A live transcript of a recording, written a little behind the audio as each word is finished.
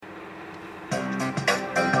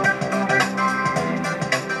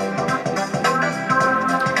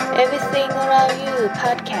Sing Around You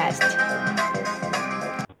Podcast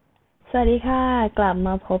สวัสดีค่ะกลับม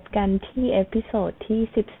าพบกันที่เอพิโซด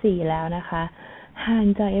ที่14แล้วนะคะห่าง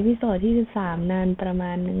จากเอพิโซดที่13นานประม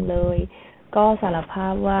าณนึงเลยก็สารภา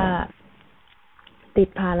พว่าติด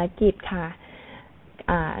ภารกิจค่ะ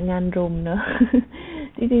งานรุมเนอะ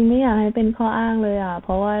จริงๆไม่อยากให้เป็นข้ออ้างเลยเพ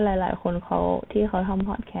ราะว่าหลายๆคนเขาที่เขาทำ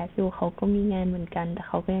พอดแคสต์อยู่เขาก็มีงานเหมือนกันแต่เ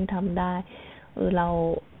ขาก็ยังทำได้เรา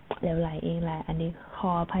เหลวไหลเองแหละอันนี้ข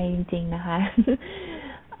ออภัยจริงๆนะคะ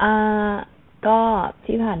ก็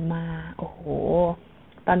ที่ผ่านมาโอ้โห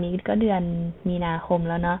ตอนนี้ก็เดือนมีนาคม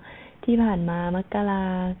แล้วเนาะที่ผ่านมามกรา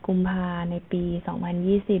กุมภาในปี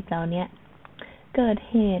2020แล้วเนี่ยเกิด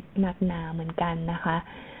เหตุหนักหนาเหมือนกันนะคะ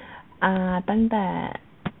ตั้งแต่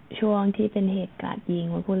ช่วงที่เป็นเหตุการณ์ยิง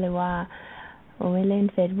พูดเลยว่าผมไม่เล่น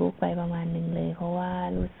Facebook ไปประมาณนึงเลยเพราะว่า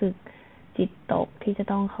รู้สึกจิตตกที่จะ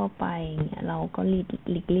ต้องเข้าไปเนี่ยเราก็ห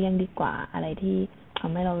ลีกเลี่ยงดีกว่าอะไรที่ท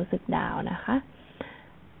ำให้เรารู้สึกดาวนะคะ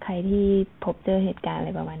ใครที่พบเจอเหตุการณ์อะไ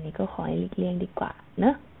รประมาณนี้ก็ขอให้หลีกเลี่ยงดีกว่าเนอ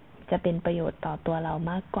ะจะเป็นประโยชน์ต่อตัวเรา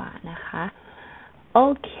มากกว่านะคะโอ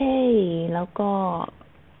เคแล้วก็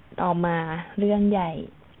ต่อมาเรื่องใหญ่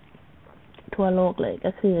ทั่วโลกเลย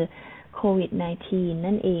ก็คือโควิด -19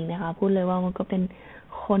 นั่นเองนะคะพูดเลยว่ามันก็เป็น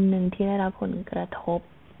คนหนึ่งที่ได้รับผลกระทบ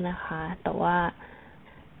นะคะแต่ว่า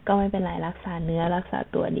ก็ไม่เป็นไรรักษาเนื้อรักษา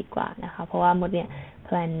ตัวดีกว่านะคะเพราะว่าหมดเนี่ยแพ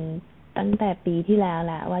ลนตั้งแต่ปีที่แล้วแ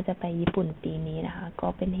หละว่าจะไปญี่ปุ่นปีนี้นะคะก็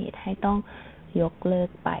เป็นเหตุให้ต้องยกเลิก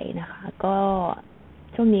ไปนะคะก็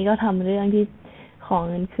ช่วงนี้ก็ทำเรื่องที่ของ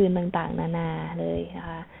เงินคืนต่างๆนานาเลยนะ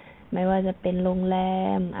คะไม่ว่าจะเป็นโรงแร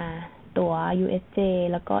มตั๋ว USJ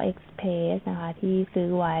แล้วก็ Express นะคะที่ซื้อ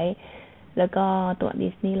ไว้แล้วก็ตั๋วดิ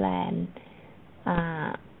สนีย์แลนด์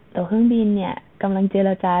ตั๋วเครื่องบินเนี่ยกำลังเจ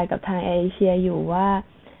รจากับทางแอร์เอเชียอยู่ว่า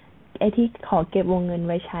ไอ้ที่ขอเก็บวงเงิน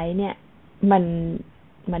ไว้ใช้เนี่ย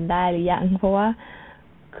มันได้หรือยังเพราะว่า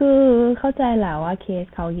คือเข้าใจแหละว่าเคส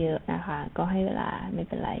เขาเยอะนะคะก็ให้เวลาไม่เ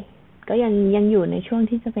ป็นไรก็ยังอยู่ในช่วง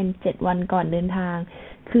ที่จะเป็น7วันก่อนเดินทาง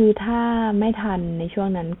คือถ้าไม่ทันในช่วง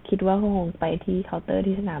นั้นคิดว่าคงไปที่เคาน์เตอร์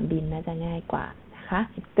ที่สนามบินน่าจะง่ายกว่านะคะ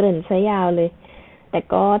เกริ่นซะยาวเลยแต่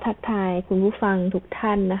ก็ทักทายคุณผู้ฟังทุกท่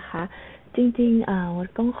านนะคะจริงๆวัด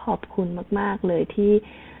ต้องขอบคุณมากๆเลยที่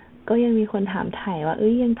ก็ยังมีคนถามถ่ายว่า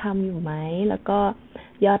ยังทำอยู่ไหมแล้วก็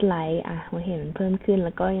ยอดไลค์เราเห็นมันเพิ่มขึ้นแ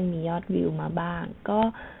ล้วก็ยังมียอดวิวมาบ้างก็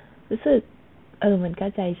รู้สึกมันก็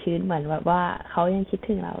ใจชื้นเหมือนแบบว่าเขายังคิด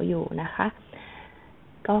ถึงเราอยู่นะคะ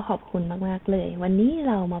ก็ขอบคุณมากๆเลยวันนี้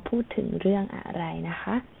เรามาพูดถึงเรื่องอะไรนะค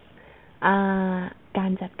ะกา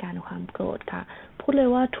รจัดการความโกรธค่ะพูดเลย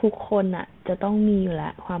ว่าทุกคนจะต้องมีอยู่แล้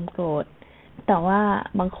วความโกรธแต่ว่า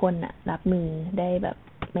บางคนรับมือได้แบบ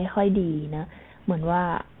ไม่ค่อยดีนะเหมือนว่า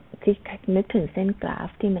คิดนึกถึงเส้นกราฟ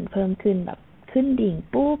ที่มันเพิ่มขึ้นแบบขึ้นดิ่ง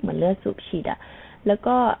ปุ๊บเหมือนเลือดสูบฉีดแล้ว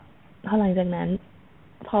ก็พอหลังจากนั้น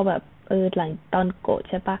พอแบบหลังตอนโกรธ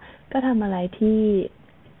ใช่ปะก็ทำอะไร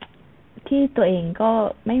ที่ตัวเองก็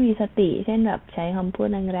ไม่มีสติเช่นแบบใช้คำพูด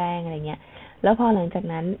แรงๆอะไรเงี้ยแล้วพอหลังจาก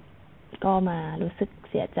นั้นก็มารู้สึก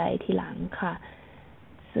เสียใจทีหลังค่ะ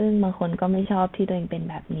ซึ่งบางคนก็ไม่ชอบที่ตัวเองเป็น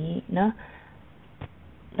แบบนี้เนาะ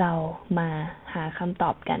เรามาหาคำตอ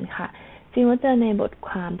บกันค่ะจริงว่าเจอในบทค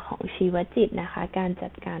วามของชีวจิตนะคะการจั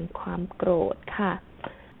ดการความโกรธค่ะ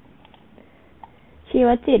ชีว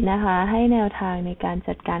จิตนะคะให้แนวทางในการ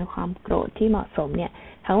จัดการความโกรธที่เหมาะสมเนี่ย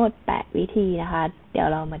ทั้งหมด8วิธีนะคะเดี๋ยว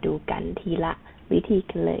เรามาดูกันทีละวิธี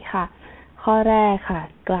กันเลยค่ะข้อแรกค่ะ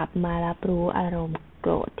กลับมารับรู้อารมณ์โก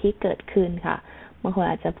รธที่เกิดขึ้นค่ะบางคน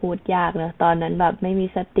อาจจะพูดยากนะตอนนั้นแบบไม่มี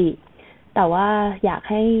สติแต่ว่าอยาก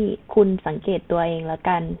ให้คุณสังเกตตัวเองแล้ว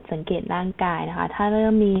กันสังเกตร่างกายนะคะถ้าเริ่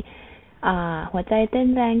มมีหัวใจเต้น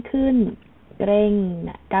แรงขึ้นเกร็ง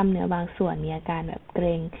กล้ามเนื้อบางส่วนมีอาการแบบเก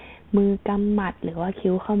ร็งมือกำหมัดหรือว่า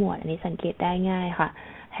คิ้วขมวดอันนี้สังเกตได้ง่ายค่ะ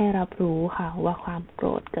ให้รับรู้ค่ะว่าความโกร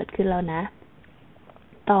ธเกิดขึ้นแล้วนะ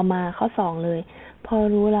ต่อมาข้อ2เลยพอ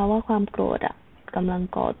รู้แล้วว่าความโกรธกำลัง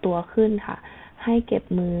ก่อตัวขึ้นค่ะให้เก็บ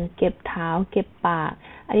มือเก็บเท้าเก็บปาก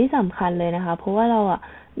อันนี้สำคัญเลยนะคะเพราะว่าเรา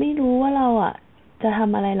ไม่รู้ว่าเราจะท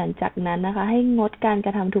ำอะไรหลังจากนั้นนะคะให้งดการก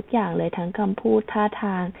ระทำทุกอย่างเลยทั้งคำพูดท่าท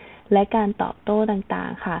างและการตอบโต้ต่า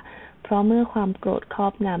งๆค่ะเพราะเมื่อความโกรธครอ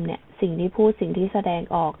บงำเนี่ยสิ่งที่พูดสิ่งที่แสดง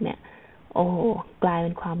ออกเนี่ยโอ้โหกลายเป็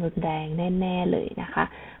นความรุนแรงแน่ๆเลยนะคะ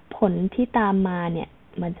ผลที่ตามมาเนี่ย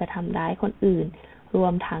มันจะทำร้ายคนอื่นรว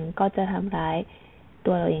มทั้งก็จะทำร้าย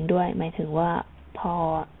ตัวเราเองด้วยหมายถึงว่าพอ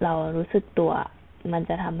เรารู้สึกตัวมัน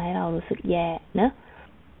จะทำให้เรารู้สึกแย่เนอะ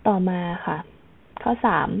ต่อมาค่ะข้อ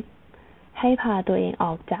3ให้พาตัวเองอ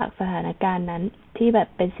อกจากสถานการณ์นั้นที่แบบ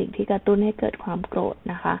เป็นสิ่งที่กระตุ้นให้เกิดความโกรธ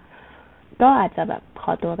นะคะก็อาจจะแบบข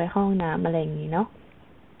อตัวไปเข้าห้องน้ำอะไรอย่างนี้เนาะ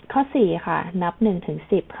ข้อ4ค่ะนับ1 ถึง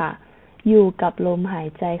 10ค่ะอยู่กับลมหาย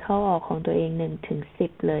ใจเข้าออกของตัวเอง1 ถึง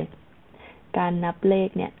 10เลย การนับเลข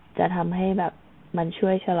เนี่ยจะทำให้แบบมันช่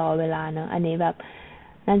วยชะลอเวลาเนอะอันนี้แบบ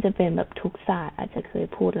น่าจะเป็นแบบทุกศาสตร์อาจจะเคย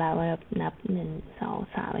พูดแล้วว่าแบบนับ1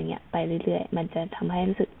 2 3อะไรเงี้ยไปเรื่อยๆมันจะทำให้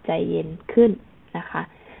รู้สึกใจเย็นขึ้นนะคะ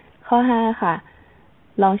ข้อ5ค่ะ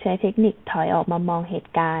ลองใช้เทคนิคถอยออกมามองเห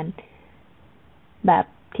ตุการณ์แบบ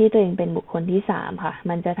ที่ตัวเองเป็นบุคคลที่3ค่ะ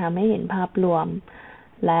มันจะทำให้เห็นภาพรวม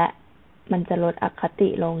และมันจะลดอคติ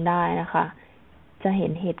ลงได้นะคะจะเห็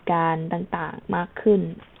นเหตุการณ์ต่างๆมากขึ้น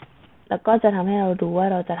แล้วก็จะทำให้เรารู้ว่า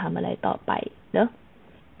เราจะทำอะไรต่อไปเนอะ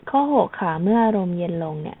ข้อ6ค่ะเมื่ออารมณ์เย็นล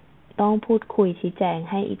งเนี่ยต้องพูดคุยชี้แจง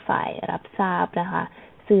ให้อีกฝ่ายรับทราบนะคะ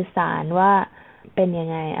สื่อสารว่าเป็นยัง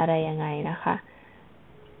ไงอะไรยังไงนะคะ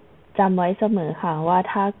จำไว้เสมอค่ะว่า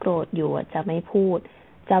ถ้าโกรธอยู่จะไม่พูด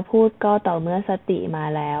จะพูดก็ต่อเมื่อสติมา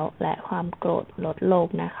แล้วและความโกรธลดลง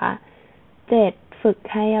นะคะ7ฝึก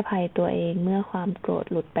ให้อภัยตัวเองเมื่อความโกรธ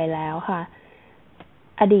หลุดไปแล้วค่ะ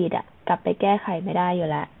อดีตกลับไปแก้ไขไม่ได้อยู่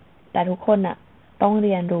แล้วแต่ทุกคนต้องเ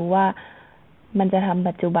รียนรู้ว่ามันจะทำ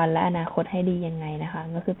ปัจจุบันและอนาคตให้ดียังไงนะคะ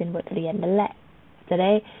ก็คือเป็นบทเรียนนั่นแหละจะไ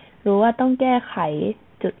ด้รู้ว่าต้องแก้ไข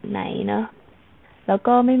จุดไหนเนาะแล้ว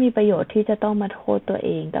ก็ไม่มีประโยชน์ที่จะต้องมาโทษตัวเอ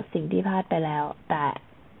งกับสิ่งที่พลาดไปแล้วแต่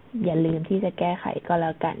อย่าลืมที่จะแก้ไขก็แล้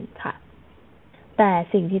วกันค่ะแต่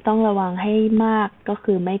สิ่งที่ต้องระวังให้มากก็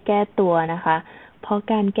คือไม่แก้ตัวนะคะเพราะ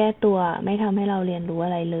การแก้ตัวไม่ทำให้เราเรียนรู้อ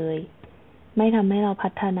ะไรเลยไม่ทำให้เราพั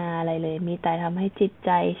ฒนาอะไรเลยมีแต่ทำให้จิตใ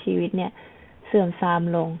จชีวิตเนี่ยเสื่อมทราม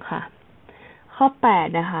ลงค่ะข้อ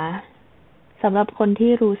8นะคะสำหรับคน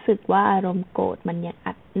ที่รู้สึกว่าอารมณ์โกรธมันยัง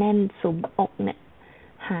อัดแน่นสุมอกเนี่ย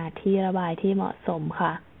หาที่ระบายที่เหมาะสมค่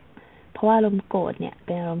ะเพราะว่าอารมณ์โกรธเนี่ยเ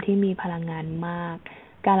ป็นอารมณ์ที่มีพลังงานมาก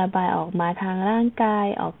การระบายออกมาทางร่างกาย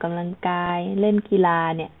ออกกำลังกายเล่นกีฬา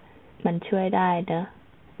เนี่ยมันช่วยได้เนอะ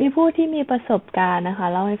มีผู้ที่มีประสบการณ์นะคะ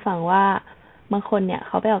เล่าให้ฟังว่าบางคนเนี่ยเ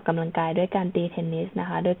ขาไปออกกำลังกายด้วยการตีเทนนิสนะ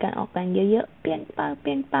คะโดยการออกแรงเยอะๆเปี้ยงปังเ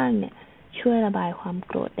ปี้ยงปังเนี่ยช่วยระบายความโ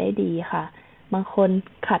กรธได้ดีค่ะบางคน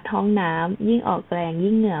ขัดห้องน้ำยิ่งออกแรง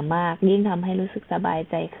ยิ่งเหงื่อมากยิ่งทำให้รู้สึกสบาย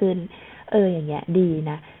ใจขึ้นอย่างเงี้ยดี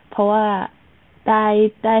นะเพราะว่าไ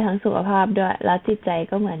ด้ทั้งสุขภาพด้วยแล้วจิตใจ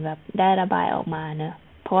ก็เหมือนแบบได้ระบายออกมาเนอะ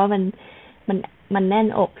เพราะว่ามันแน่น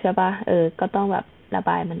อกใช่ปะก็ต้องแบบระบ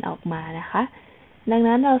ายมันออกมานะคะดัง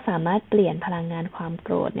นั้นเราสามารถเปลี่ยนพลังงานความโก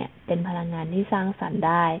รธเนี่ยเป็นพลังงานที่สร้างสรรค์ไ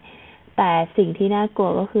ด้แต่สิ่งที่น่ากลัว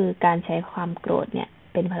ก็คือการใช้ความโกรธเนี่ย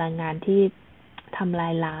เป็นพลังงานที่ทำลา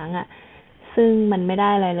ยล้างซึ่งมันไม่ได้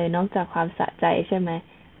อะไรเลยนอกจากความสะใจใช่ไหม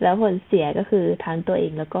แล้วผลเสียก็คือทั้งตัวเอ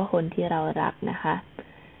งแล้วก็คนที่เรารักนะคะ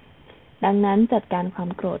ดังนั้นจัดการความ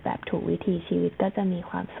โกรธแบบถูกวิธีชีวิตก็จะมี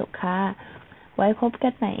ความสุขค่ะไว้พบกั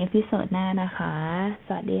นใหม่เอพิโซดหน้านะคะส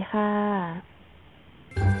วัสดีค่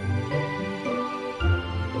ะ